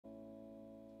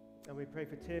And we pray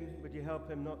for Tim. Would you help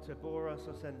him not to bore us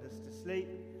or send us to sleep?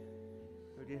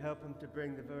 Would you help him to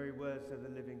bring the very words of the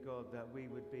living God, that we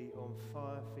would be on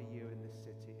fire for you in this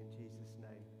city, in Jesus'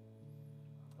 name.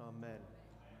 Amen.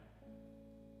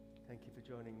 Thank you for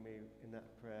joining me in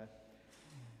that prayer.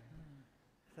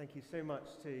 Thank you so much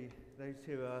to those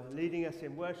who are leading us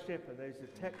in worship and those of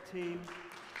the tech team,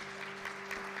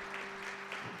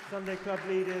 Sunday club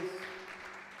leaders,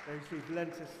 those who've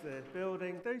lent us the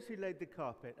building, those who laid the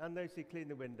carpet, and those who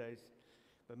cleaned the windows.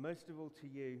 But most of all to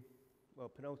you, well,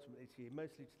 penultimately to you,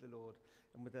 mostly to the Lord.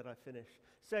 And with that I finish.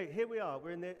 So here we are.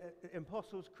 We're in the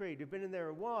Apostles' Creed. We've been in there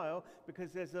a while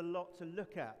because there's a lot to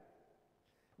look at.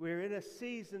 We're in a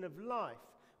season of life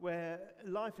where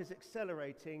life is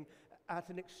accelerating at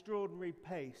an extraordinary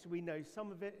pace. We know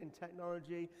some of it in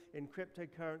technology, in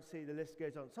cryptocurrency, the list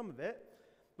goes on, some of it.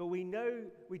 But we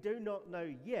do not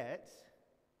know yet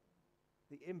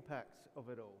the impacts of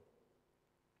it all.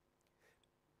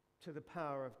 To the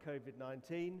power of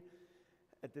COVID-19,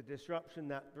 the disruption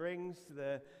that brings,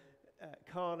 the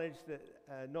carnage, that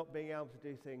not being able to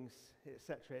do things,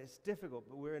 etc. It's difficult,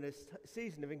 but we're in a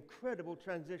season of incredible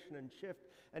transition and shift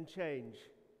and change.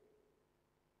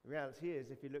 The reality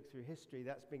is, if you look through history,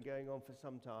 that's been going on for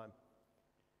some time.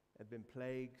 There have been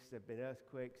plagues, there have been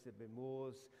earthquakes, there have been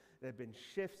wars, there have been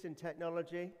shifts in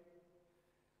technology.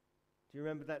 Do you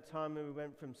remember that time when we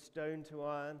went from stone to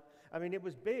iron? I mean, it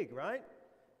was big, right?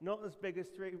 Not as big as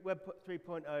Web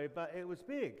 3.0, but it was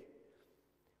big.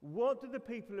 What do the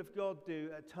people of God do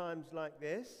at times like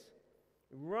this?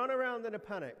 Run around in a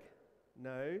panic?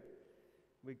 No,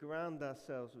 we ground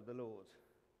ourselves with the Lord.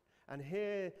 And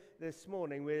here this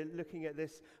morning we're looking at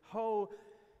this whole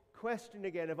question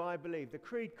again of I believe. The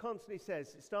Creed constantly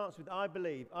says, it starts with I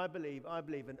believe, I believe, I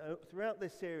believe. And throughout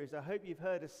this series I hope you've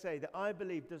heard us say that I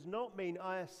believe does not mean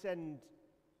I assent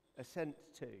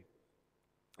to.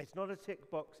 It's not a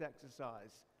tick box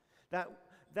exercise.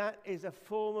 That is a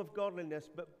form of godliness,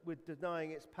 but with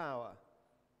denying its power.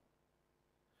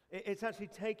 It's actually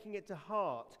taking it to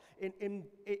heart,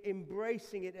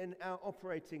 embracing it in our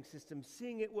operating system,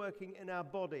 seeing it working in our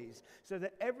bodies, so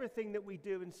that everything that we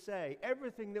do and say,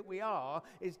 everything that we are,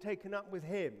 is taken up with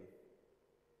Him.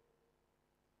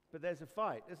 But there's a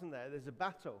fight, isn't there? There's a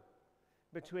battle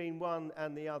between one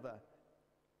and the other.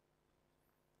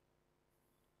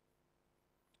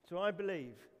 So I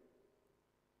believe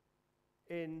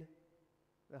in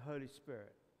the Holy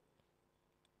Spirit.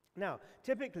 Now,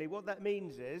 typically what that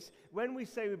means is, when we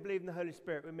say we believe in the Holy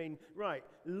Spirit, we mean, right,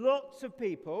 lots of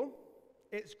people,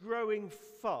 it's growing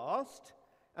fast,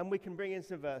 and we can bring in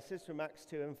some verses from Acts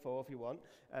 2 and 4 if you want.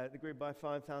 They grew by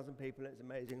 5,000 people, it's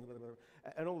amazing, blah, blah,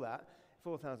 blah, and all that,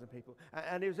 4,000 people.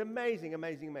 And it was amazing,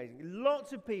 amazing, amazing.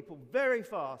 Lots of people, very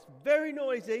fast, very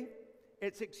noisy.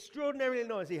 It's extraordinarily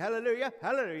noisy, hallelujah,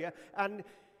 hallelujah, and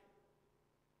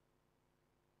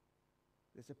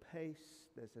there's a pace,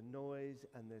 there's a noise,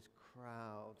 and there's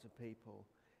crowds of people.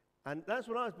 And that's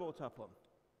what I was brought up on.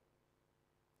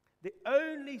 The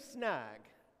only snag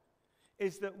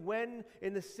is that when,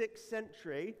 in the 6th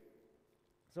century,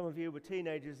 some of you were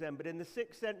teenagers then, but in the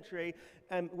 6th century,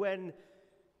 when,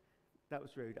 that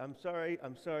was rude, I'm sorry,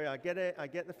 I get it, I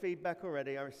get the feedback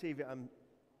already, I receive it, I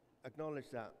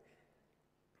acknowledge that.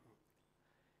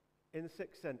 In the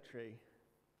 6th century,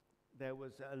 there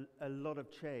was a lot of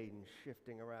change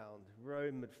shifting around.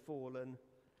 Rome had fallen,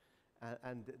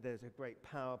 and there's a great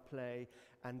power play.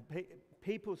 And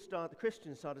the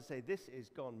Christians started to say, this has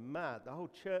gone mad. The whole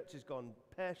church has gone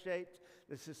pear-shaped.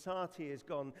 The society has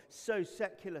gone so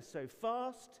secular, so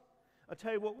fast. I'll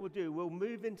tell you what we'll do. We'll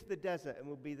move into the desert, and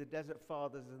we'll be the desert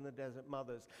fathers and the desert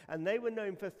mothers. And they were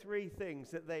known for 3 things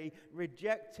that they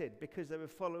rejected because they were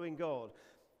following God.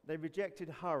 They rejected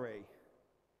hurry.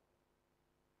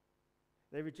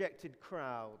 They rejected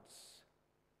crowds.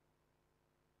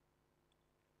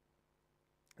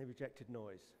 They rejected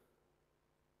noise.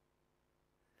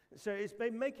 So it's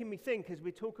been making me think, as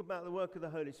we talk about the work of the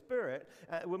Holy Spirit,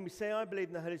 when we say I believe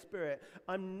in the Holy Spirit,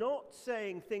 I'm not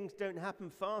saying things don't happen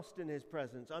fast in His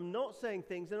presence. I'm not saying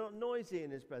things are not noisy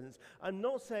in His presence. I'm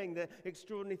not saying that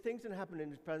extraordinary things don't happen in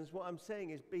His presence. What I'm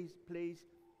saying is please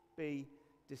be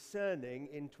discerning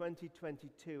in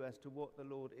 2022 as to what the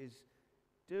Lord is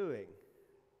doing.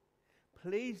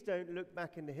 Please don't look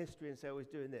back into history and say, oh, He's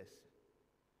doing this.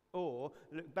 Or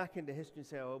look back into history and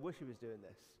say, oh, I wish He was doing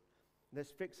this.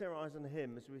 Let's fix our eyes on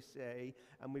Him as we say,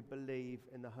 and we believe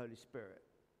in the Holy Spirit.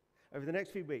 Over the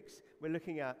next few weeks, we're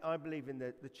looking at, I believe in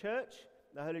the church,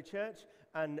 the Holy Church,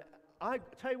 and I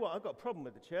tell you what, I've got a problem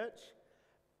with the church,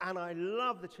 and I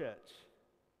love the church.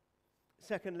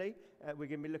 Secondly, we're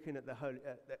going to be looking at the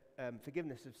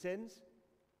forgiveness of sins.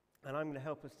 And I'm going to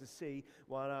help us to see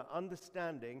why our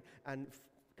understanding and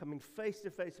coming face to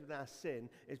face with our sin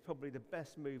is probably the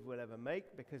best move we'll ever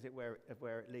make because of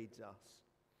where it leads us.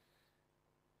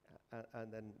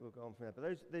 And then we'll go on from there. But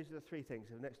those are the three things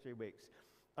for the next 3 weeks.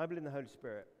 I believe in the Holy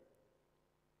Spirit.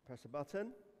 Press a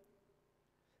button.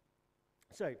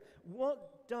 So,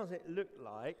 what does it look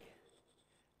like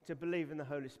to believe in the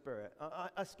Holy Spirit?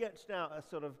 I sketched out a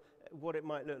sort of what it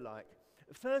might look like.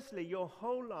 Firstly, your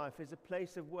whole life is a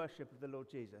place of worship of the Lord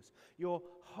Jesus. Your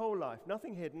whole life,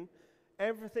 nothing hidden,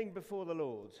 everything before the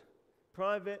Lord,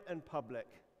 private and public.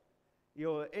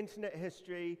 Your internet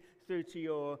history through to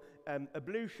your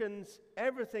ablutions,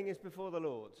 everything is before the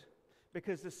Lord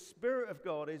because the Spirit of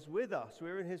God is with us.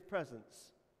 We're in his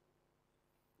presence.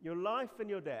 Your life and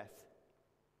your death.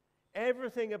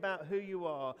 Everything about who you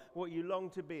are, what you long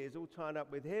to be, is all tied up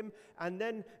with him. And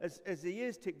then as the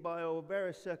years tick by or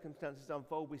various circumstances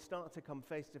unfold, we start to come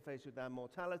face to face with our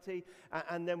mortality.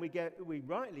 And then we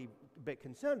rightly a bit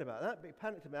concerned about that, a bit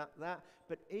panicked about that.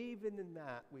 But even in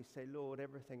that, we say, Lord,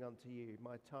 everything unto you.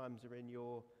 My times are in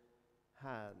your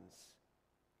hands.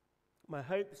 My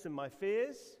hopes and my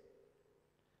fears.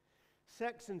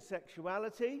 Sex and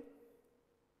sexuality.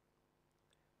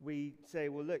 We say,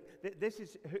 well, look, this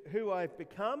is who I've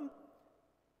become,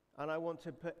 and I want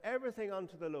to put everything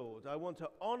unto the Lord. I want to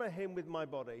honor him with my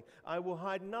body. I will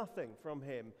hide nothing from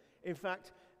him. In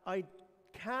fact, I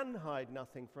can hide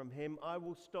nothing from him. I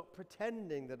will stop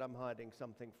pretending that I'm hiding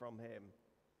something from him.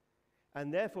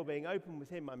 And therefore, being open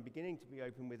with him, I'm beginning to be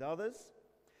open with others.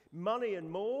 Money and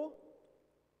more.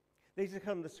 These are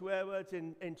kind of the swear words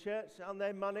in church, aren't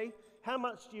they? Money. How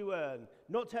much do you earn?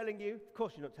 Not telling you. Of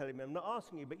course you're not telling me. I'm not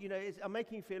asking you. But, I'm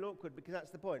making you feel awkward because that's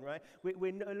the point, right? We're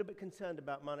a little bit concerned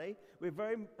about money. We're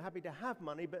very happy to have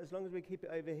money, but as long as we keep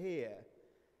it over here.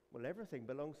 Well, everything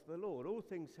belongs to the Lord. All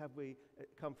things have we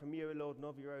come from you, O Lord, and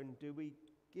of your own do we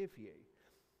give you.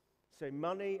 So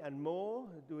money and more.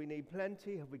 Do we need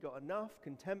plenty? Have we got enough?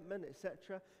 Contentment,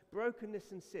 etc.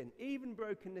 Brokenness and sin. Even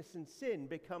brokenness and sin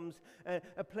becomes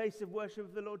a place of worship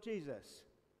of the Lord Jesus.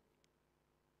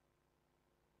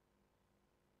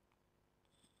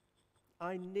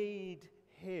 I need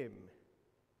him.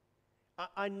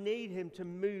 I need him to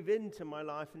move into my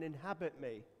life and inhabit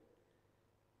me.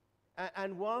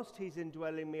 And whilst he's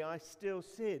indwelling me, I still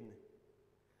sin.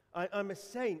 I'm a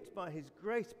saint by his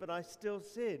grace, but I still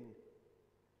sin.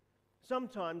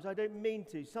 Sometimes I don't mean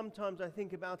to. Sometimes I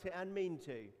think about it and mean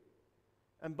to.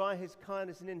 And by his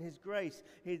kindness and in his grace,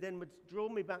 he then would draw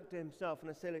me back to himself.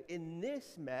 And I say, look, in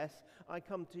this mess, I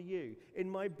come to you. In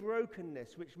my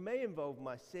brokenness, which may involve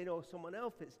my sin or someone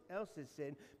else's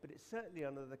sin, but it's certainly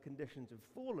under the conditions of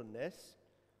fallenness,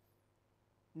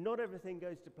 not everything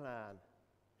goes to plan.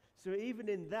 So even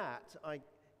in that, I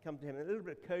come to him. A little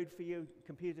bit of code for you,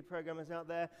 computer programmers out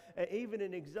there. Even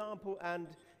in example and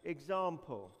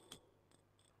example.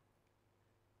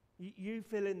 You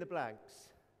fill in the blanks.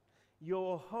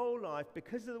 Your whole life,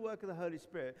 because of the work of the Holy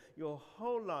Spirit, your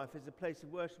whole life is a place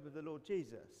of worship of the Lord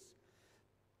Jesus.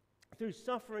 Through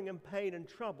suffering and pain and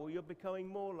trouble, you're becoming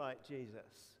more like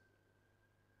Jesus.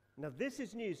 Now, this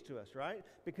is news to us, right?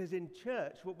 Because in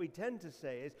church, what we tend to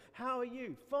say is, how are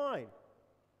you? Fine.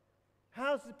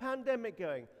 How's the pandemic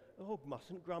going? Oh,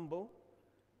 mustn't grumble.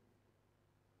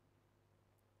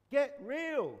 Get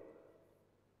real.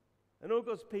 And all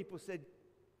God's people said,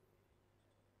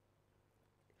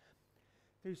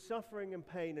 through suffering and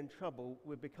pain and trouble,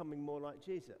 we're becoming more like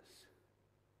Jesus.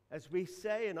 As we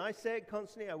say, and I say it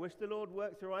constantly, I wish the Lord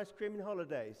worked through ice cream and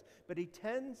holidays. But he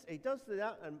does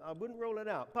that, and I wouldn't rule it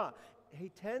out. But he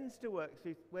tends to work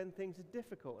through when things are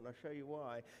difficult, and I'll show you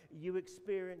why. You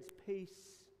experience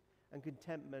peace and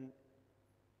contentment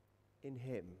in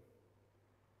him.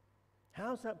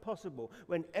 How's that possible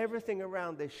when everything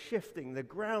around is shifting, the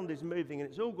ground is moving, and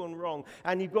it's all gone wrong,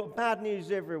 and you've got bad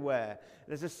news everywhere?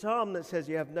 There's a psalm that says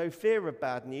you have no fear of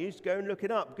bad news. Go and look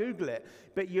it up, Google it.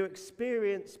 But you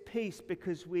experience peace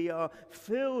because we are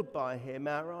filled by him,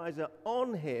 our eyes are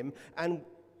on him, and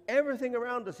everything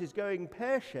around us is going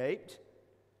pear-shaped.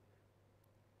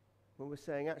 When we're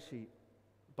saying, actually,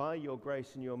 by your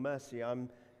grace and your mercy, I'm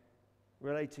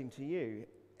relating to you.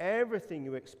 Everything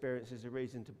you experience is a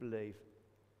reason to believe,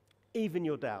 even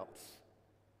your doubts.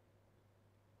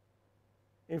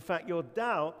 In fact, your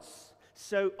doubts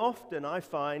so often, I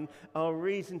find, are a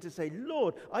reason to say,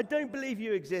 Lord, I don't believe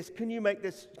you exist. Can you make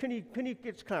this, can you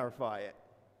just clarify it?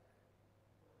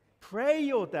 Pray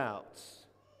your doubts.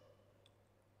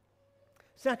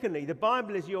 Secondly, the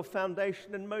Bible is your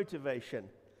foundation and motivation.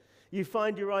 You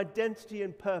find your identity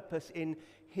and purpose in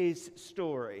his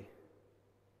story.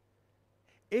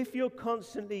 If you're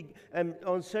constantly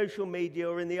on social media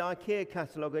or in the IKEA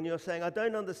catalogue and you're saying, I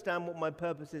don't understand what my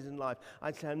purpose is in life,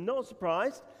 I'd say, I'm not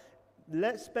surprised.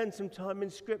 Let's spend some time in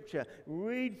Scripture.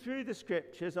 Read through the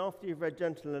Scriptures after you've read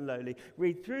Gentle and Lowly.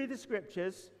 Read through the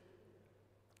Scriptures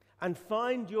and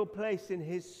find your place in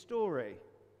his story.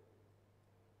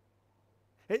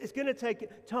 It's going to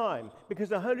take time because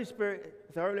the Holy Spirit,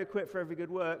 thoroughly equipped for every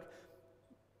good work,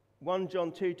 1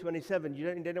 John 2:27, you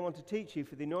don't need anyone to teach you,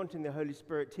 for the anointing of the Holy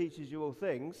Spirit teaches you all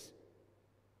things.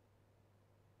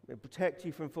 It will protect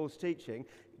you from false teaching.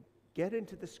 Get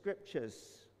into the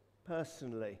Scriptures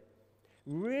personally.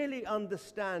 Really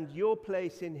understand your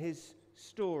place in his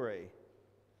story.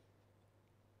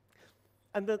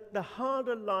 And the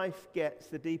harder life gets,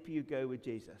 the deeper you go with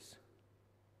Jesus.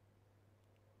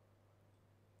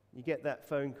 You get that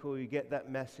phone call, you get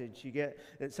that message, you get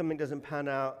that something doesn't pan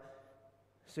out.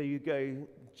 So you go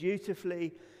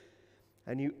dutifully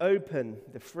and you open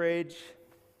the fridge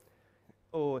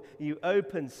or you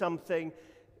open something,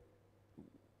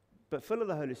 but full of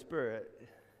the Holy Spirit,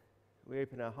 we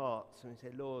open our hearts and we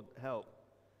say, Lord, help.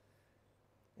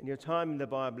 And your time in the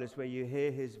Bible is where you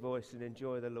hear his voice and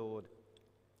enjoy the Lord.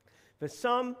 For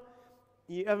some,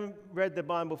 you haven't read the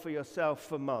Bible for yourself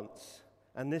for months,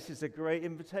 and this is a great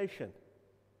invitation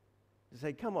to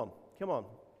say, come on, come on.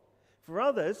 For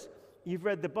others, you've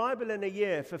read the Bible in a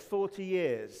year for 40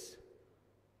 years,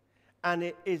 and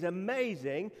it is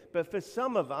amazing, but for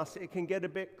some of us, it can get a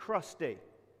bit crusty.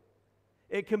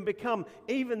 It can become,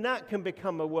 even that can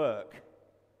become a work.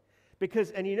 Because,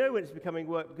 and you know when it's becoming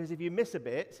work, because if you miss a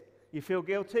bit, you feel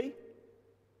guilty.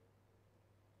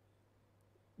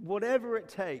 Whatever it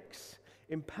takes,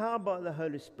 empowered by the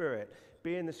Holy Spirit,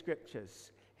 be in the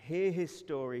Scriptures, hear his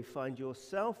story, find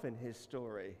yourself in his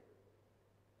story.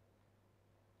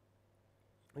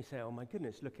 We say, oh my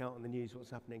goodness, look out on the news,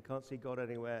 what's happening, can't see God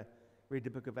anywhere, read the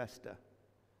book of Esther.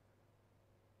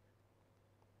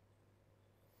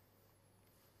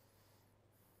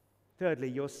 Thirdly,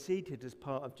 you're seated as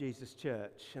part of Jesus'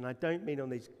 church. And I don't mean on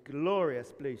these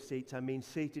glorious blue seats, I mean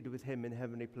seated with him in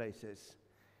heavenly places.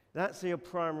 That's your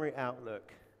primary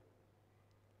outlook.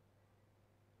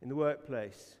 In the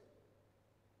workplace,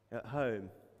 at home,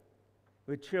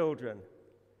 with children,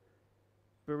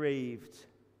 bereaved,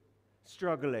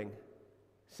 struggling,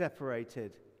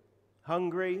 separated,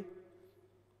 hungry,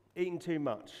 eating too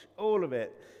much, all of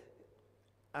it.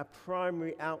 Our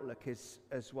primary outlook is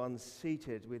as one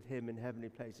seated with him in heavenly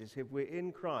places. If we're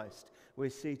in Christ, we're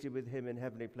seated with him in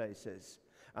heavenly places.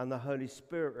 And the Holy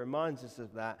Spirit reminds us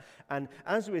of that. And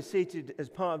as we're seated as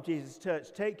part of Jesus'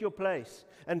 church, take your place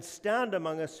and stand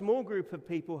among a small group of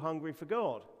people hungry for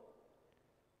God.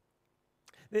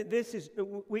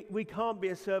 We can't be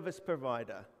a service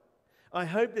provider. I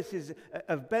hope this is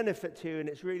of benefit to you and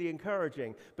it's really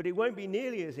encouraging, but it won't be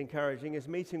nearly as encouraging as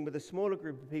meeting with a smaller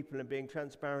group of people and being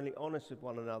transparently honest with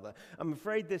one another. I'm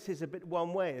afraid this is a bit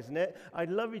one way, isn't it? I'd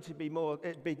love you to be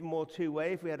more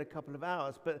two-way if we had a couple of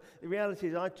hours, but the reality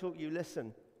is I taught you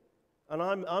listen. And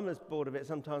I'm as bored of it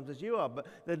sometimes as you are, but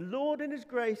the Lord in his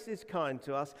grace is kind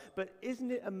to us, but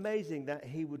isn't it amazing that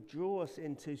he would draw us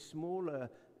into smaller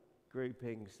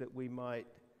groupings that we might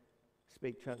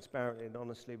speak transparently and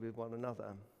honestly with one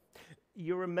another.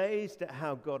 You're amazed at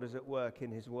how God is at work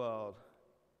in his world.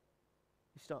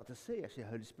 You start to see, actually, the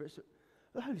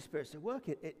Holy Spirit's at work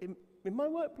in my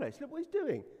workplace. Look what he's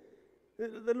doing.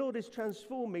 The Lord is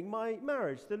transforming my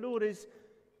marriage. The Lord is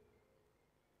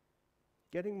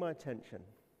getting my attention.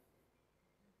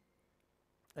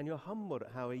 And you're humbled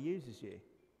at how he uses you.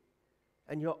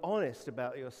 And you're honest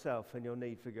about yourself and your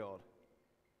need for God.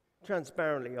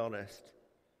 Transparently honest.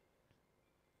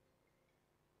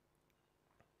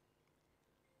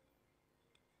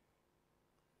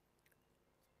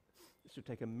 This would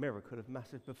take a miracle of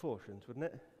massive proportions, wouldn't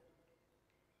it?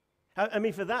 I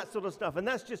mean, for that sort of stuff, and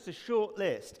that's just a short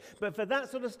list, but for that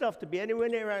sort of stuff to be anywhere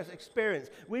near our experience,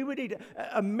 we would need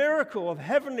a miracle of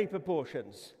heavenly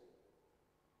proportions.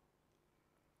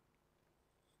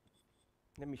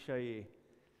 Let me show you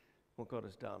what God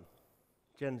has done.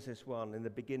 Genesis 1, in the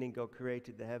beginning God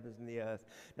created the heavens and the earth.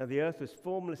 Now the earth was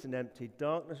formless and empty,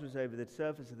 darkness was over the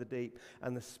surface of the deep,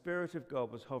 and the Spirit of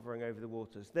God was hovering over the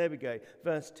waters. There we go,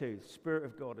 verse 2, the Spirit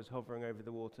of God is hovering over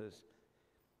the waters.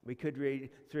 We could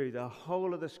read through the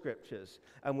whole of the Scriptures,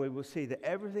 and we will see that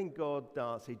everything God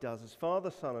does, he does as Father,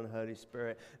 Son, and Holy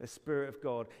Spirit. The Spirit of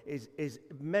God is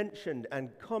mentioned and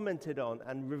commented on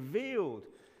and revealed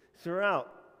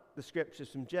throughout the Scriptures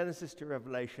from Genesis to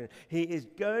Revelation. He is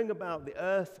going about the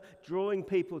earth, drawing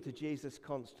people to Jesus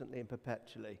constantly and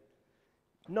perpetually.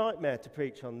 Nightmare to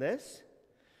preach on this,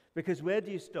 because where do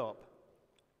you stop?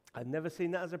 I've never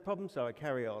seen that as a problem, so I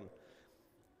carry on.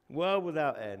 World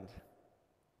without end.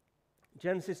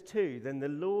 Genesis 2, then the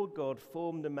Lord God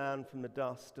formed a man from the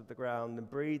dust of the ground and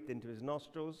breathed into his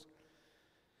nostrils,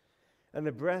 and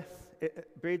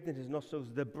breathed into his nostrils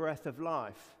the breath of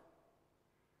life,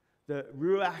 the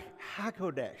Ruach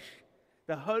HaKodesh,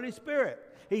 the Holy Spirit.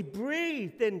 He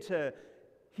breathed into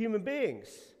human beings,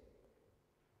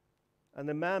 and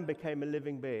the man became a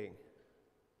living being.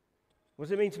 What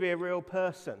does it mean to be a real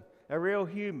person, a real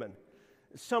human,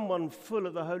 someone full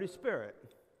of the Holy Spirit?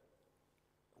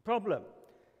 Problem.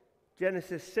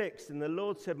 Genesis 6, and the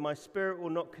Lord said, my spirit will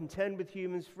not contend with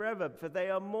humans forever, for they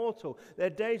are mortal.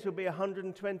 Their days will be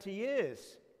 120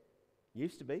 years.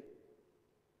 Used to be.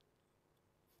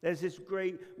 There's this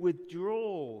great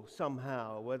withdrawal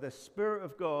somehow, where the Spirit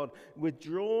of God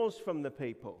withdraws from the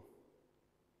people.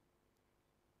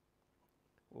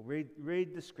 Well,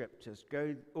 read the scriptures,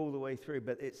 go all the way through,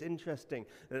 but it's interesting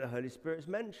that the Holy Spirit is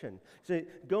mentioned. So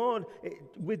God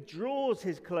withdraws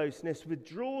his closeness,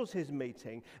 withdraws his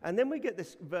meeting, and then we get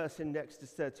this verse in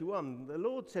Exodus 31. The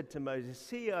Lord said to Moses,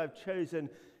 see, I've chosen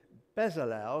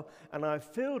Bezalel, and I've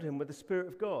filled him with the Spirit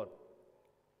of God,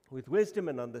 with wisdom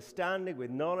and understanding,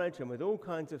 with knowledge, and with all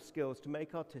kinds of skills to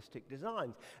make artistic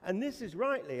designs. And this is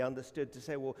rightly understood to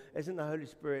say, well, isn't the Holy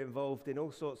Spirit involved in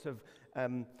all sorts of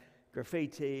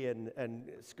graffiti and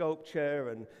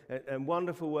sculpture and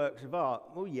wonderful works of art?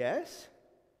 Well, yes.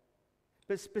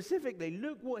 But specifically,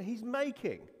 look what he's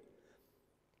making.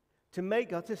 To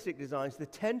make artistic designs, the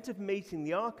tent of meeting,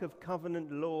 the Ark of Covenant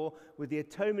law with the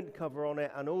atonement cover on it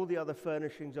and all the other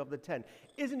furnishings of the tent.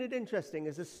 Isn't it interesting,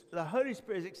 as the Holy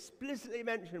Spirit is explicitly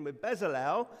mentioned with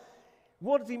Bezalel,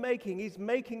 what is he making? He's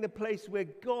making the place where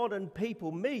God and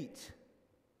people meet.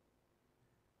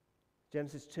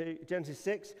 Genesis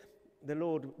 6, the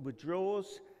Lord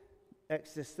withdraws.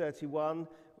 Exodus 31,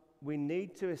 we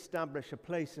need to establish a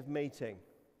place of meeting.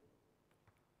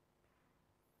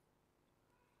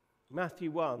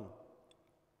 Matthew 1,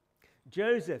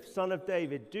 Joseph, son of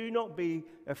David, do not be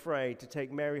afraid to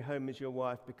take Mary home as your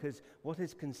wife, because what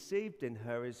is conceived in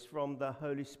her is from the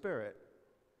Holy Spirit.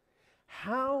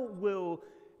 How will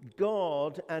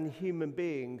God and human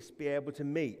beings be able to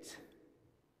meet?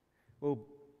 Well,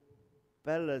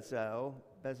 Bezalel,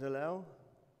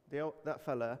 that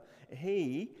fella,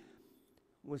 he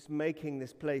was making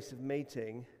this place of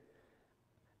meeting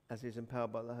as he's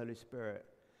empowered by the Holy Spirit.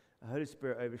 The Holy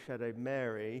Spirit overshadowed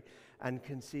Mary and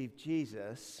conceived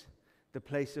Jesus, the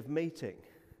place of meeting,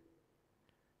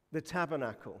 the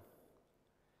tabernacle.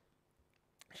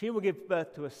 She will give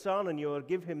birth to a son, and you will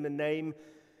give him the name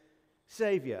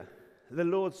Savior. The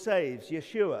Lord saves,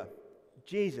 Yeshua,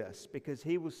 Jesus, because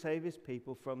he will save his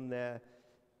people from their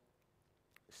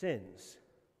sins.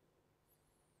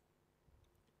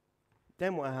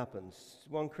 Then what happens?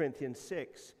 1 Corinthians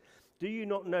 6. Do you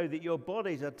not know that your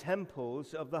bodies are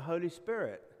temples of the Holy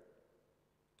Spirit,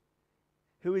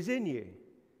 who is in you,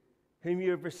 whom you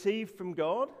have received from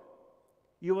God?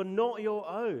 You are not your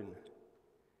own.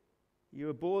 You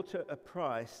were bought at a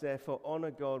price, therefore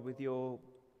honor God with your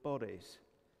bodies.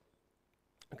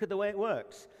 Look at the way it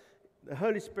works. The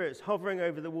Holy Spirit's hovering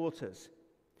over the waters.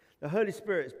 The Holy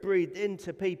Spirit's breathed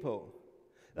into people.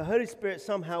 The Holy Spirit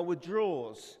somehow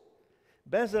withdraws.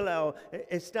 Bezalel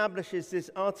establishes this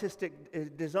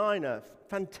artistic designer,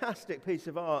 fantastic piece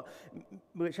of art,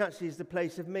 which actually is the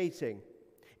place of meeting.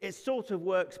 It sort of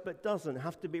works but doesn't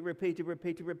have to be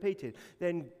repeated.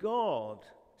 Then God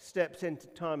steps into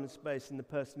time and space in the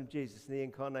person of Jesus in the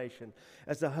incarnation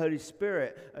as the Holy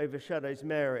Spirit overshadows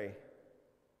Mary.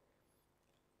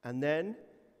 And then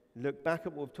look back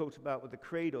at what we've talked about with the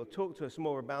creed, or talk to us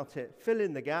more about it. Fill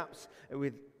in the gaps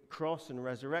with cross and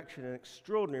resurrection, an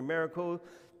extraordinary miracle.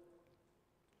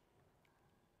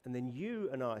 And then you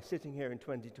and I, sitting here in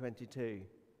 2022,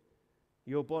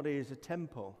 your body is a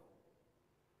temple.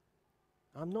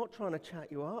 I'm not trying to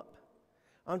chat you up.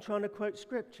 I'm trying to quote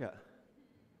scripture.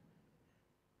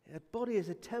 The body is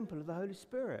a temple of the Holy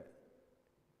Spirit.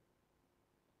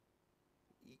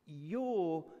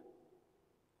 You're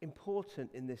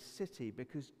important in this city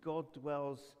because God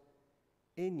dwells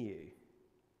in you.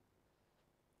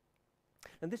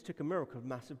 And this took a miracle of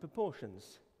massive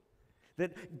proportions.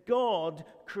 That God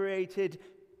created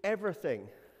everything.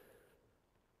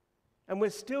 And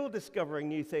we're still discovering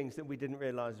new things that we didn't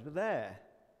realize were there.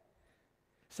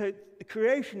 So the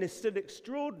creation is still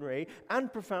extraordinary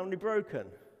and profoundly broken.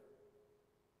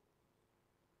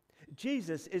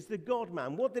 Jesus is the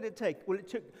God-man. What did it take? Well, it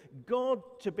took God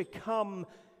to become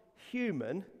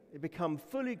human, become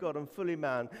fully God and fully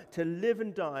man, to live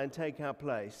and die and take our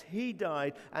place. He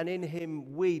died, and in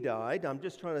him we died. I'm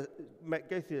just trying to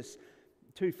go through this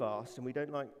too fast, and we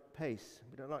don't like pace.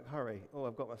 We don't like hurry. Oh,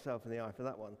 I've got myself in the eye for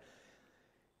that one.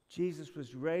 Jesus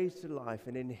was raised to life,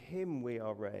 and in him we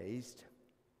are raised.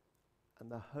 And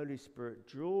the Holy Spirit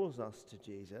draws us to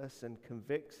Jesus and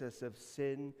convicts us of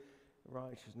sin,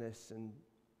 righteousness, and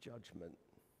judgment.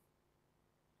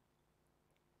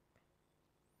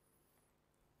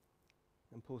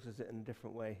 And Paul says it in a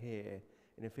different way here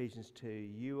in Ephesians 2.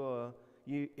 You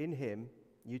in him,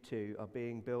 you two are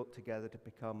being built together to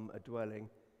become a dwelling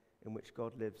in which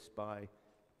God lives by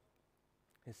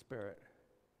his Spirit.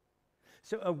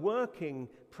 So a working,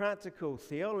 practical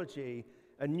theology,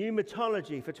 a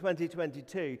pneumatology for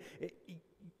 2022.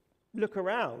 Look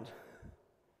around.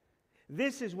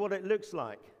 This is what it looks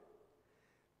like.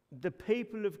 The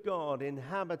people of God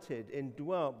inhabited,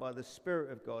 indwelt by the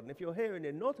Spirit of God. And if you're here and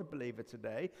you're not a believer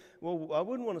today, well, I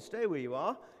wouldn't want to stay where you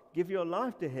are. Give your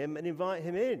life to him and invite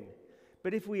him in.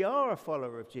 But if we are a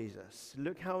follower of Jesus,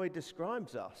 look how he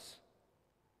describes us.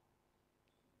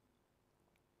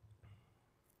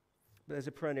 But there's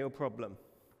a perennial problem.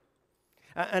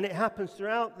 And it happens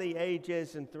throughout the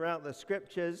ages and throughout the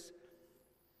scriptures.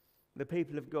 The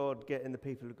people of God get in the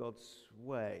people of God's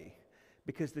way.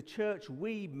 Because the church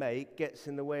we make gets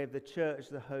in the way of the church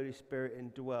the Holy Spirit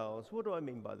indwells. What do I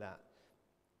mean by that?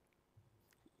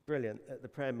 Brilliant. At the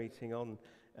prayer meeting on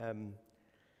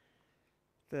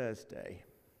Thursday,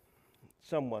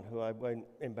 someone who I won't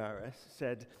embarrass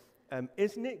said,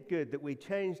 isn't it good that we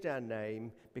changed our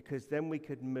name because then we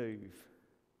could move?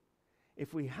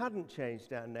 If we hadn't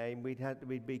changed our name,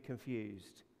 we'd be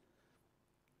confused.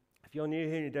 If you're new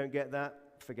here and you don't get that,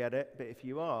 forget it. But if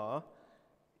you are,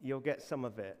 you'll get some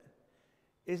of it.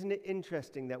 Isn't it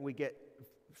interesting that we get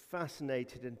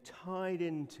fascinated and tied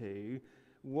into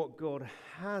what God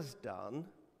has done,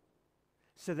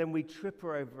 so then we trip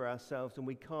over ourselves and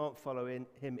we can't follow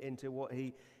him into what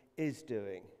he is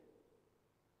doing?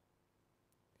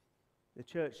 The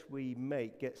church we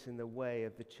make gets in the way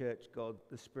of the church God,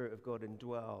 the Spirit of God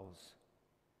indwells.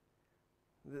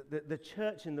 The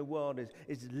church in the world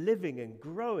is living and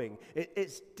growing.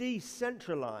 It's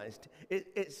decentralized.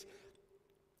 It's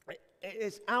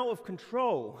out of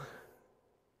control.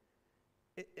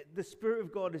 The Spirit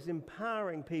of God is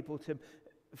empowering people to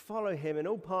follow him in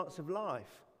all parts of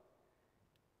life.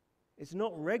 It's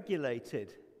not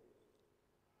regulated,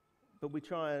 but we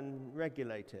try and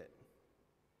regulate it.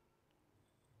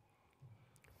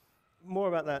 More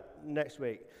about that next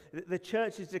week. The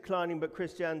church is declining, but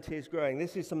Christianity is growing.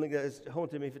 This is something that has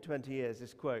haunted me for 20 years,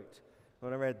 this quote,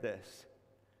 when I read this.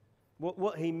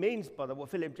 What he means by that, what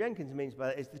Philip Jenkins means by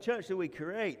that, is the church that we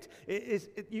create.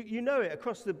 You know it,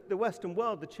 across the Western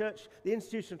world, the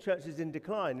institutional church is in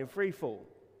decline, in free fall.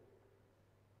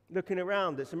 Looking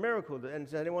around, it's a miracle that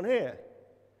there's anyone here.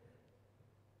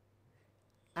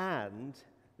 And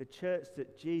the church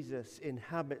that Jesus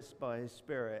inhabits by his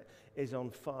Spirit is on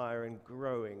fire and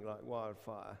growing like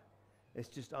wildfire. It's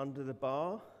just under the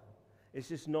bar. It's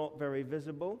just not very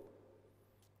visible.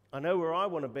 I know where I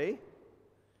want to be.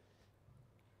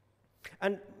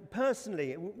 And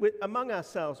personally, among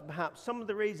ourselves, perhaps some of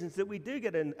the reasons that we do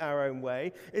get in our own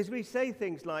way is we say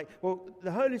things like, well,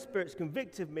 the Holy Spirit's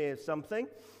convicted me of something,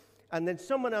 and then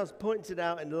someone else points it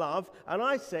out in love, and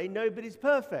I say, nobody's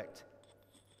perfect.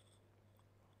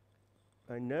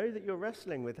 I know that you're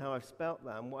wrestling with how I've spelt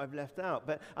that and what I've left out,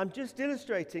 but I'm just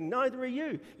illustrating, neither are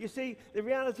you. You see, the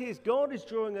reality is God is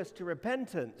drawing us to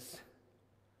repentance.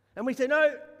 And we say,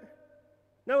 no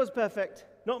one's perfect,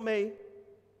 not me.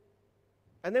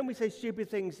 And then we say stupid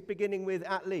things beginning with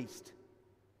at least.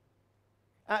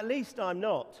 At least I'm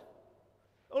not.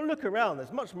 Oh, look around,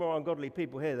 there's much more ungodly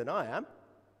people here than I am.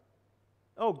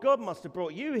 Oh, God must have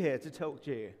brought you here to talk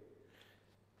to you.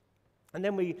 And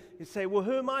then we say, well,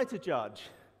 who am I to judge?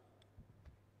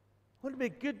 Wouldn't it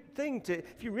be a good thing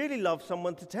if you really love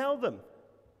someone, to tell them?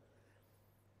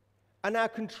 And our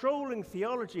controlling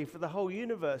theology for the whole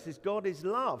universe is God is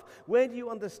love. Where do you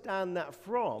understand that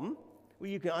from? Well,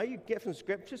 you can get from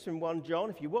scriptures, from 1 John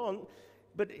if you want,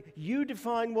 but you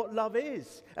define what love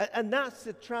is. And that's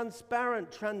the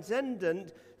transparent,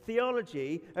 transcendent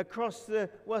theology across the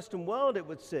Western world, it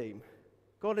would seem.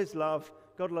 God is love.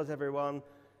 God loves everyone.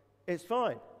 It's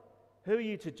fine. Who are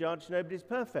you to judge? Nobody's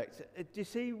perfect. Do you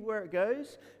see where it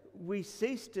goes? We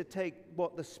cease to take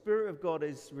what the Spirit of God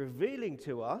is revealing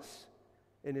to us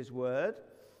in his word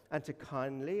and to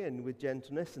kindly and with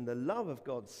gentleness and the love of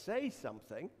God say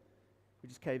something. We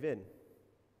just cave in.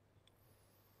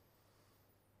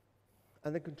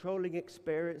 And the controlling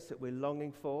experience that we're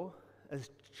longing for as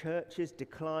churches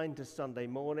decline to Sunday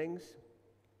mornings,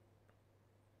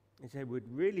 and say we'd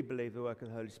really believe the work of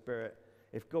the Holy Spirit.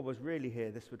 If God was really here,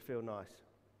 this would feel nice.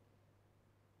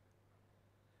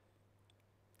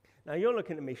 Now, you're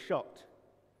looking at me shocked.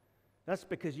 That's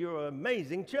because you're an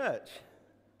amazing church.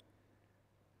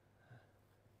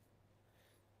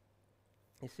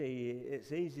 You see,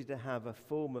 it's easy to have a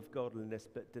form of godliness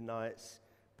but deny its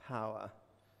power.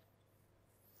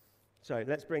 So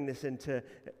let's bring this into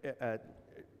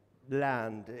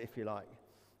land, if you like.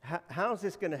 How's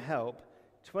this going to help?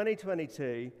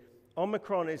 2022,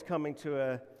 Omicron is coming to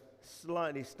a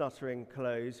slightly stuttering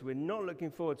close. We're not looking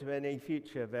forward to any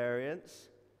future variants.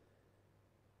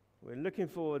 We're looking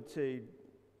forward to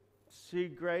Sue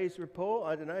Gray's report.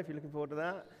 I don't know if you're looking forward to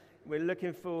that. We're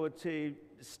looking forward to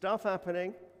stuff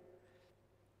happening.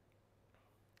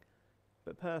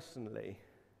 But personally,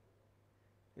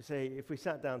 you see, if we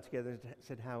sat down together and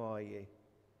said, how are you?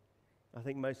 I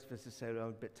think most of us would say, well, I'm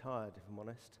a bit tired, if I'm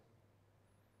honest.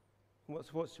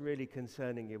 What's really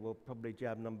concerning you? Well, probably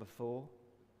jab number 4.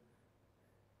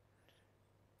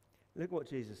 Look what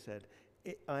Jesus said.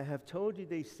 I have told you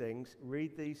these things,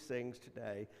 read these things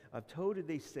today. I've told you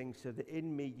these things so that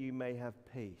in me you may have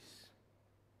peace.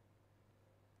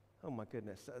 Oh my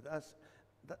goodness,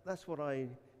 that's what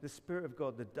the Spirit of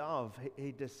God, the dove,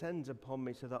 he descends upon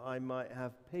me so that I might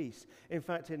have peace. In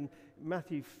fact, in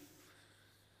Matthew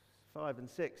 5 and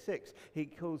 6, he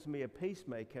calls me a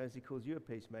peacemaker as he calls you a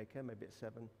peacemaker, maybe it's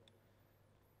 7.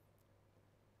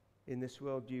 In this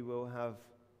world you will have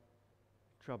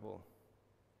trouble,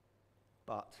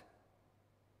 but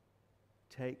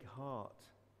take heart.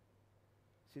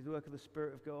 See the work of the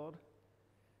Spirit of God?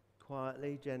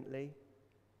 Quietly, gently,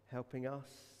 helping us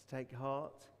take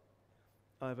heart.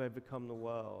 I've overcome the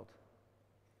world.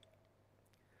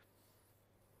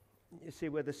 You see,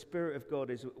 where the Spirit of God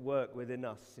is at work within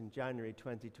us in January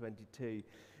 2022,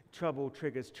 trouble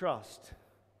triggers trust.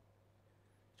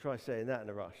 Try saying that in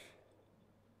a rush.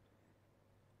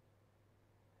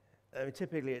 I mean,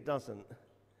 typically it doesn't.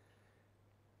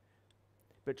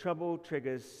 But trouble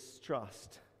triggers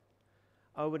trust.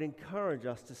 I would encourage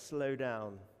us to slow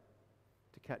down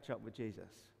to catch up with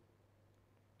Jesus.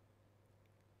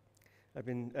 I've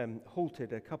been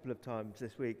halted a couple of times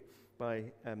this week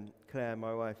by Claire,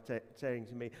 my wife, saying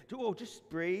to me, just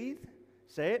breathe,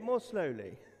 say it more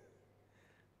slowly.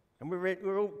 And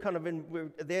we're all kind of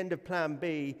we're at the end of plan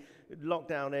B,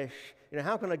 lockdown-ish.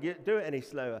 How can I do it any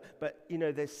slower? But,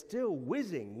 there's still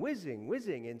whizzing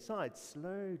inside.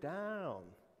 Slow down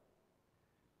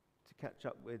to catch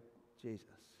up with Jesus.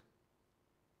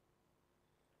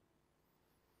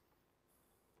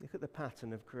 Look at the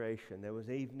pattern of creation. There was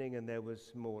evening and there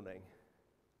was morning.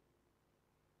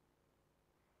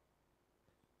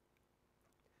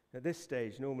 At this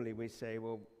stage, normally we say,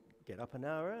 well, get up an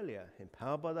hour earlier,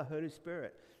 empowered by the Holy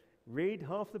Spirit. Read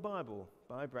half the Bible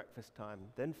by breakfast time,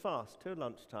 then fast till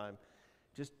lunchtime.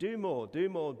 Just do more. I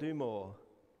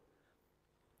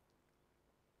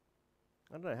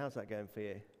don't know, how's that going for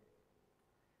you?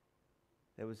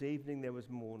 There was evening, there was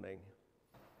morning.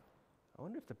 I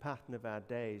wonder if the pattern of our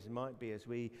days might be as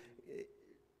we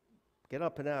get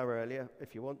up an hour earlier,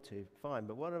 if you want to, fine.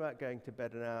 But what about going to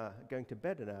bed an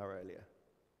hour earlier?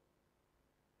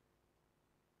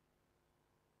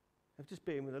 Of just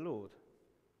being with the Lord.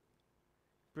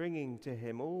 Bringing to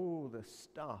him all the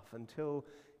stuff until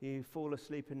you fall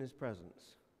asleep in his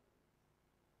presence.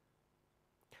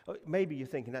 Oh, maybe you're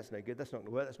thinking, that's no good, that's not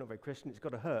going to work, that's not very Christian, it's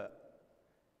got to hurt.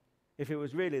 If it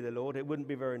was really the Lord, it wouldn't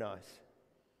be very nice.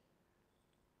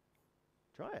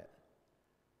 Try it.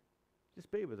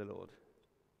 Just be with the Lord.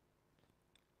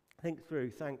 Think through,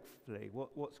 thankfully,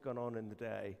 what's gone on in the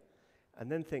day,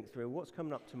 and then think through what's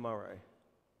coming up tomorrow.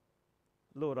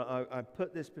 Lord, I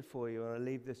put this before you and I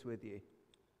leave this with you.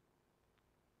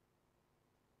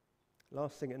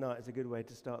 Last thing at night is a good way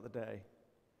to start the day.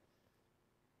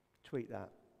 Tweet that.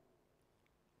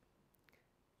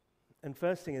 And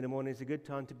first thing in the morning is a good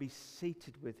time to be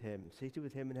seated with him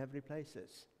in heavenly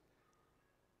places.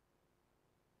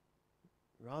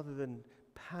 Rather than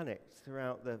panicked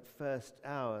throughout the first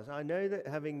hours. I know that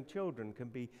having children can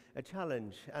be a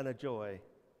challenge and a joy.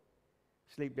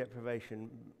 Sleep deprivation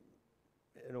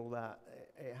and all that.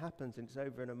 It happens and it's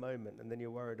over in a moment, and then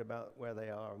you're worried about where they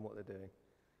are and what they're doing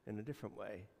in a different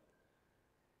way.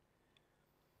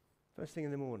 First thing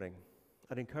in the morning,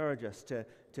 I'd encourage us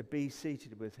to be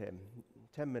seated with him.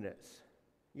 10 minutes.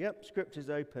 Yep, scripture's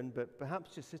open, but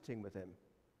perhaps just sitting with him.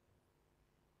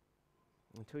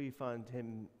 Until you find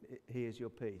him, he is your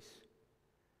peace.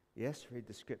 Yes, read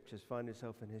the scriptures, find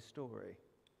yourself in his story.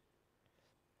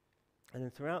 And then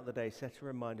throughout the day, set a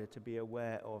reminder to be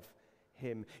aware of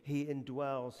him. He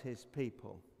indwells his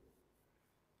people.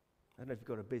 I don't know if you've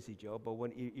got a busy job or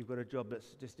when you've got a job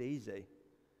that's just easy.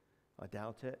 I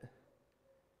doubt it.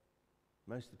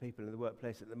 Most of the people in the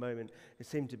workplace at the moment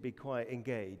seem to be quite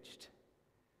engaged.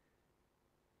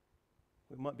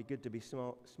 It might be good to be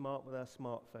smart with our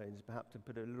smartphones, perhaps to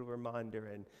put a little reminder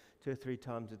in 2 or 3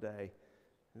 times a day.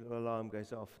 A little alarm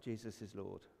goes off, Jesus is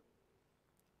Lord.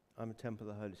 I'm a temple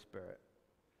of the Holy Spirit.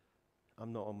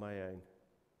 I'm not on my own.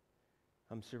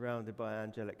 I'm surrounded by an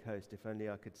angelic host, if only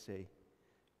I could see.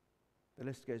 The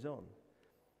list goes on.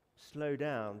 Slow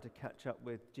down to catch up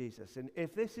with Jesus. And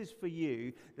if this is for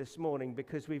you this morning,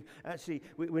 because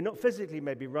we're not physically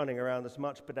maybe running around as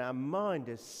much, but our mind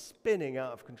is spinning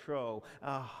out of control.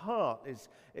 Our heart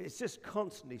it's just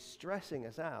constantly stressing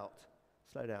us out.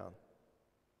 Slow down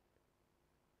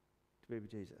to be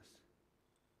with Jesus.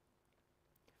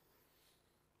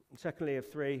 And secondly,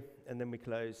 of 3, and then we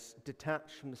close,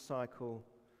 detach from the cycle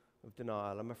of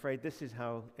denial. I'm afraid this is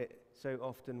how it so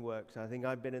often works. I think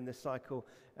I've been in this cycle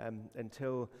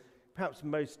until perhaps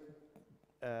most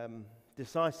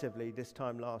decisively this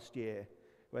time last year,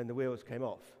 when the wheels came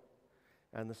off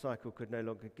and the cycle could no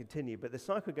longer continue. But the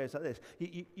cycle goes like this.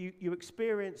 You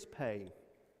experience pain.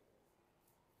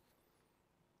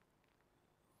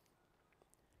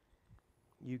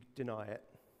 You deny it.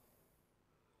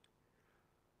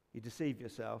 You deceive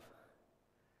yourself.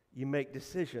 You make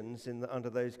decisions under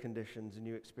those conditions, and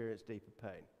you experience deeper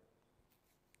pain.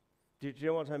 Do you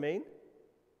know what I mean?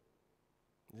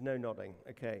 There's no nodding.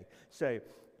 Okay. So,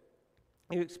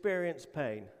 you experience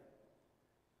pain.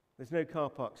 There's no car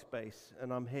park space,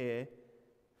 and I'm here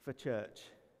for church.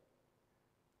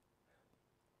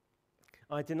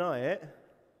 I deny it.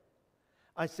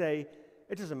 I say,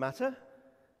 it doesn't matter.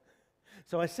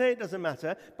 So I say it doesn't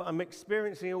matter, but I'm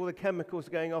experiencing all the chemicals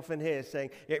going off in here saying,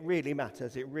 it really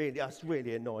matters, that's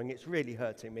really annoying, it's really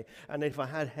hurting me. And if I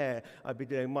had hair, I'd be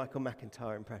doing Michael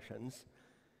McIntyre impressions.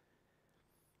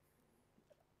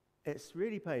 It's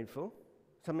really painful.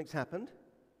 Something's happened.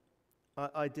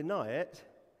 I deny it.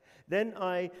 Then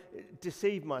I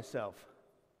deceive myself.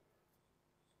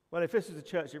 Well, if this was a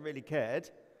church that really cared,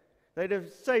 they'd have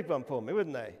saved one for me,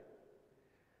 wouldn't they?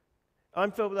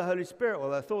 I'm filled with the Holy Spirit,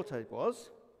 well, I thought I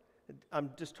was. I'm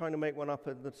just trying to make one up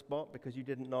at the spot because you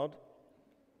didn't nod.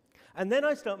 And then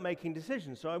I start making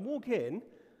decisions. So I walk in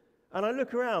and I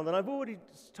look around and I've already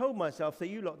told myself that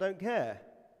you lot don't care.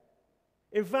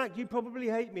 In fact, you probably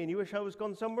hate me and you wish I was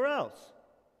gone somewhere else.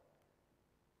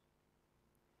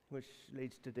 Which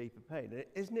leads to deeper pain.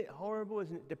 Isn't it horrible?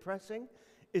 Isn't it depressing?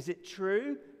 Is it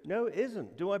true? No, it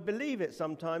isn't. Do I believe it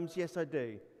sometimes? Yes, I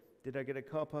do. Did I get a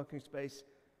car parking space?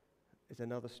 Is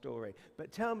another story.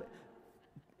 But tell me,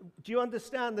 do you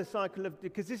understand the cycle of,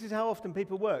 because this is how often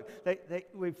people work.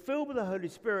 We're filled with the Holy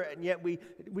Spirit and yet we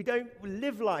don't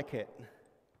live like it.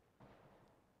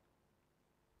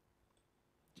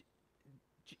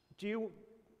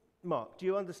 Mark, do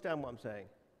you understand what I'm saying?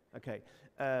 Okay.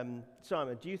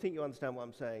 Simon, do you think you understand what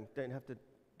I'm saying? Don't have to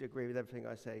agree with everything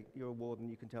I say. You're a warden,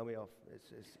 you can tell me off.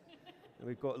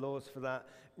 We've got laws for that.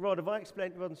 Rod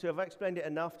and Sue, have I explained it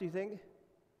enough, do you think?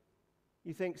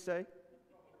 You think so?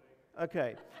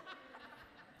 Okay.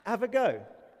 Have a go.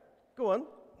 Go on.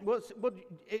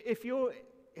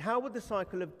 How would the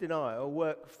cycle of denial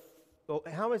work, or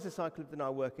how is the cycle of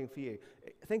denial working for you?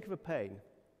 Think of a pain.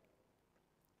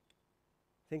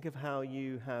 Think of how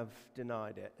you have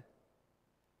denied it.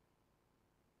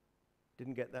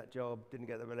 Didn't get that job, didn't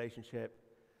get the relationship.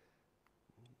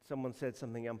 Someone said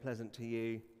something unpleasant to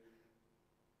you.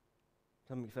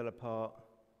 Something fell apart.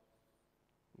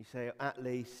 You say, at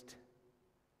least.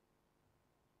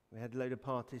 We had a load of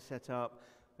parties set up.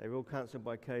 They were all cancelled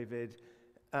by COVID.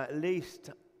 At least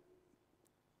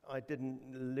I didn't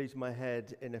lose my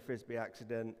head in a Frisbee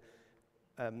accident.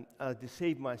 I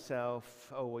deceived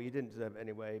myself. Oh, well, you didn't deserve it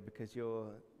anyway because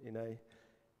and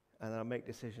I make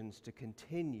decisions to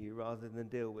continue rather than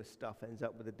deal with stuff. Ends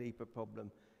up with a deeper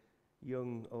problem.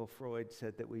 Jung or Freud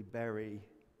said that we bury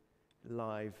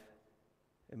live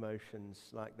emotions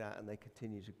like that and they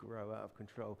continue to grow out of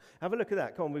control. Have a look at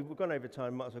that. Come on, we've gone over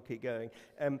time, might as well keep going.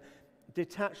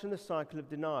 Detach from the cycle of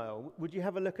denial. Would you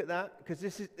have a look at that? Because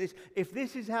if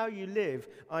this is how you live,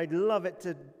 I'd love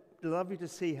you to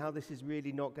see how this is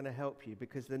really not going to help you,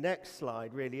 because the next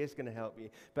slide really is going to help you.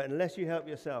 But unless you help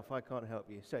yourself, I can't help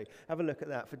you. So have a look at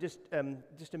that for just a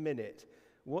minute.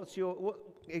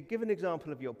 Give an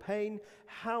example of your pain.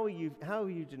 How are you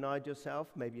denied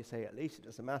yourself? Maybe you say at least, it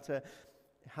doesn't matter.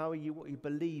 What are you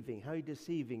believing? How are you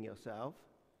deceiving yourself?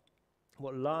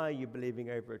 What lie are you believing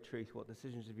over a truth? What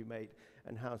decisions have you made?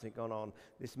 And how's it gone on?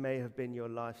 This may have been your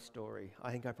life story.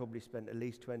 I think I probably spent at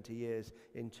least 20 years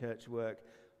in church work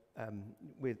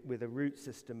with a root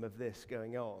system of this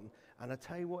going on. And I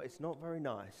tell you what, it's not very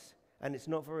nice. And it's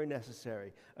not very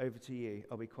necessary. Over to you.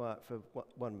 I'll be quiet for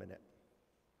 1 minute.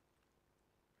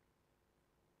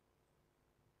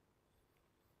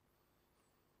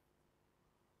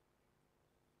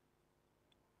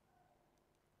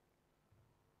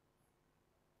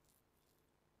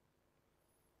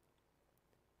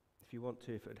 If you want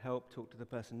to, if it would help, talk to the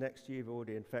person next to you. You've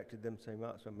already infected them so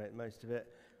much, so make the most of it.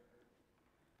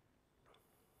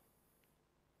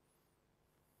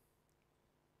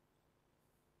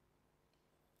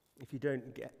 If you don't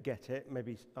get it,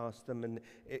 maybe ask them, and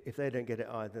if they don't get it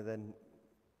either, then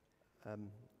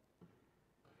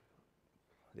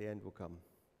the end will come.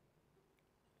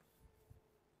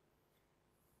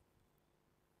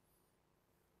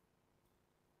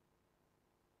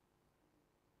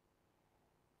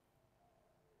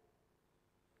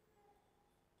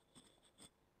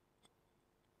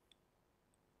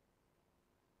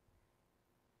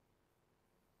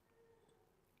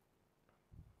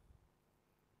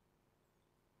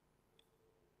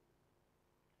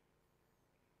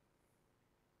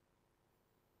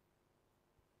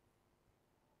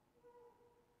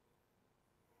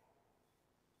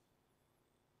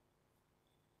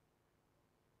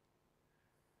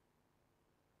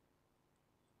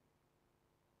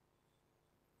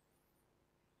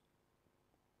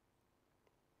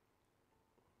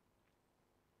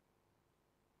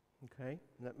 Okay,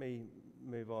 let me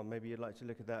move on. Maybe you'd like to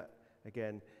look at that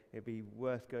again. It'd be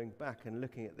worth going back and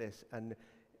looking at this. And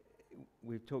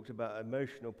we've talked about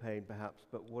emotional pain perhaps,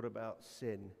 but what about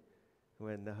sin?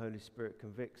 When the Holy Spirit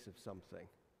convicts of something,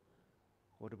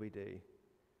 what do we do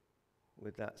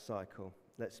with that cycle?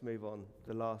 Let's move on.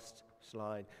 The last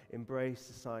slide. Embrace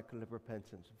the cycle of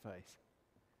repentance and faith.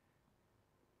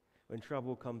 When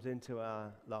trouble comes into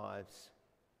our lives,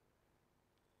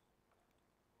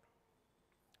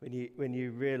 when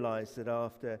you realize that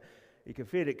after, you can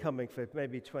feel it coming for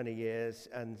maybe 20 years,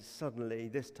 and suddenly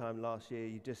this time last year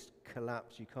you just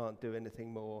collapse, you can't do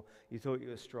anything more. You thought you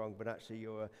were strong, but actually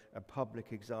you're a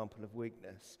public example of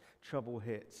weakness. Trouble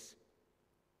hits.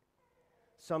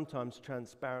 Sometimes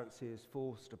transparency is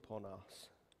forced upon us.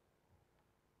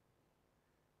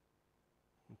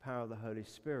 The power of the Holy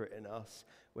Spirit in us,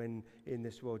 when in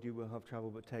this world you will have trouble,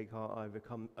 but take heart,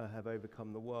 I have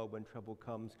overcome the world. When trouble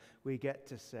comes, we get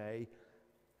to say,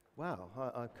 wow,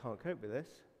 I can't cope with this.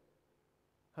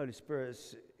 Holy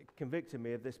Spirit's convicted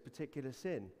me of this particular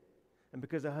sin. And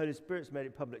because the Holy Spirit's made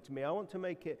it public to me, I want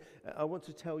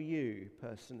to tell you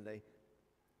personally,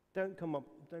 don't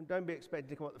be expected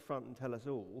to come up the front and tell us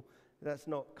all. That's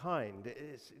not kind.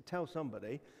 Tell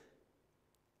somebody.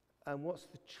 And what's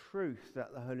the truth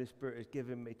that the Holy Spirit has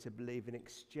given me to believe in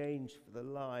exchange for the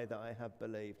lie that I have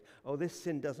believed? Oh, this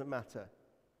sin doesn't matter.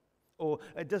 Or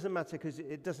it doesn't matter because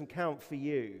it doesn't count for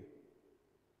you.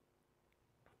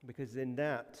 Because in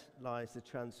that lies the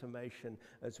transformation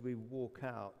as we walk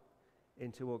out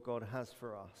into what God has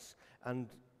for us. And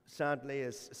sadly,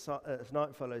 as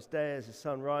night follows day, as the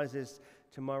sun rises,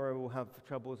 tomorrow will have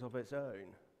troubles of its own,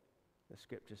 the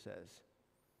scripture says.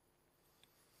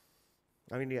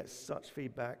 I'm going to get such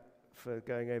feedback for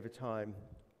going over time,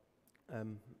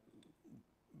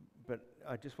 but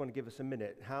I just want to give us a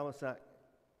minute. How is that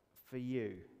for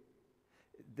you?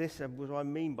 This is what I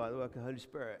mean by the work of the Holy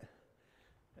Spirit.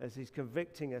 As he's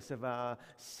convicting us of our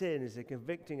sin, as he's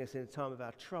convicting us in a time of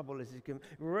our trouble, as he's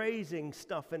raising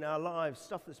stuff in our lives,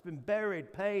 stuff that's been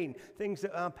buried, pain, things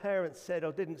that our parents said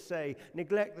or didn't say,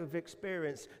 neglect we've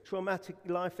experienced, traumatic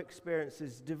life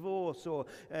experiences, divorce or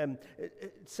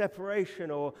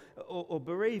separation or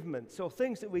bereavements, or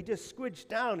things that we just squidged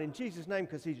down in Jesus' name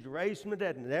because he's raised from the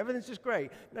dead and everything's just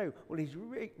great. No, well, he's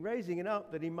raising it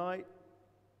up that he might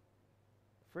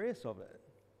free us of it.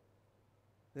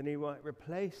 Then he might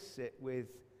replace it with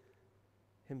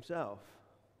himself.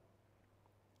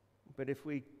 But if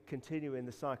we continue in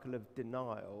the cycle of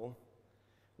denial,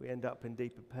 we end up in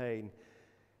deeper pain.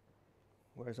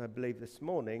 Whereas I believe this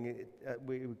morning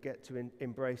we would get to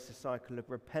embrace the cycle of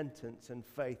repentance and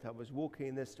faith. I was walking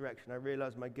in this direction. I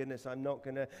realized, my goodness, I'm not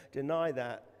going to deny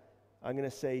that. I'm going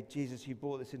to say, Jesus, you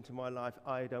brought this into my life.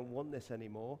 I don't want this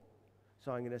anymore.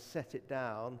 So I'm going to set it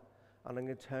down. And I'm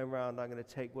going to turn around, I'm going to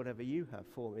take whatever you have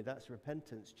for me. That's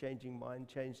repentance, changing mind,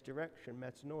 change direction,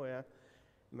 metanoia.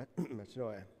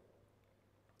 Metanoia.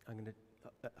 I'm going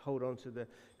to hold on to the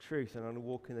truth, and I'm going to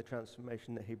walk in the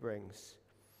transformation that he brings.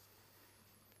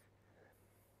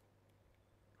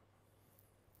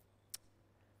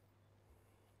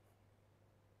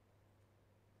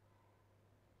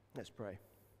 Let's pray.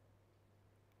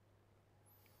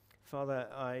 Father,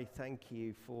 I thank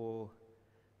you for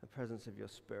the presence of your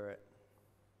Spirit.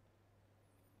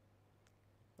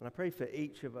 And I pray for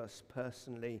each of us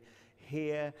personally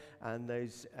here and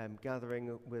those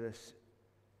gathering with us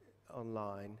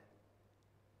online.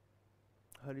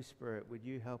 Holy Spirit, would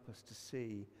you help us to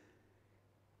see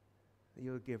that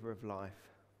you're a giver of life?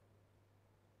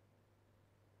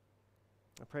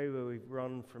 I pray where we've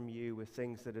run from you with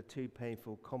things that are too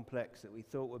painful, complex, that we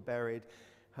thought were buried.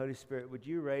 Holy Spirit, would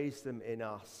you raise them in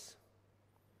us?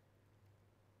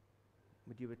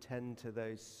 Would you attend to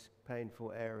those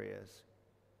painful areas?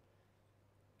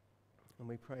 And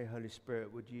we pray, Holy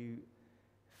Spirit, would you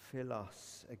fill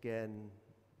us again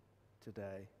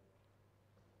today?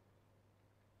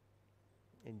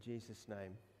 In Jesus'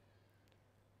 name,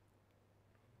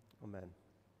 amen.